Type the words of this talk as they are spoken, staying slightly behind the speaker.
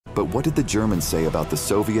But what did the Germans say about the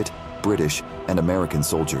Soviet, British, and American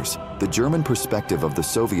soldiers? The German perspective of the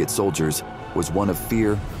Soviet soldiers was one of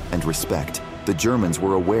fear and respect. The Germans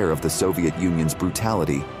were aware of the Soviet Union's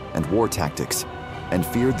brutality and war tactics, and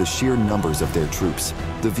feared the sheer numbers of their troops.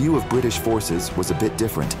 The view of British forces was a bit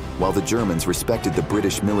different. While the Germans respected the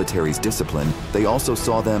British military's discipline, they also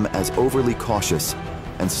saw them as overly cautious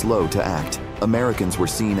and slow to act. Americans were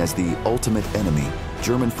seen as the ultimate enemy.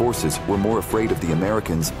 German forces were more afraid of the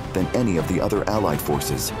Americans than any of the other Allied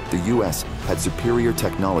forces. The US had superior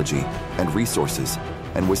technology and resources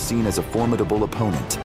and was seen as a formidable opponent.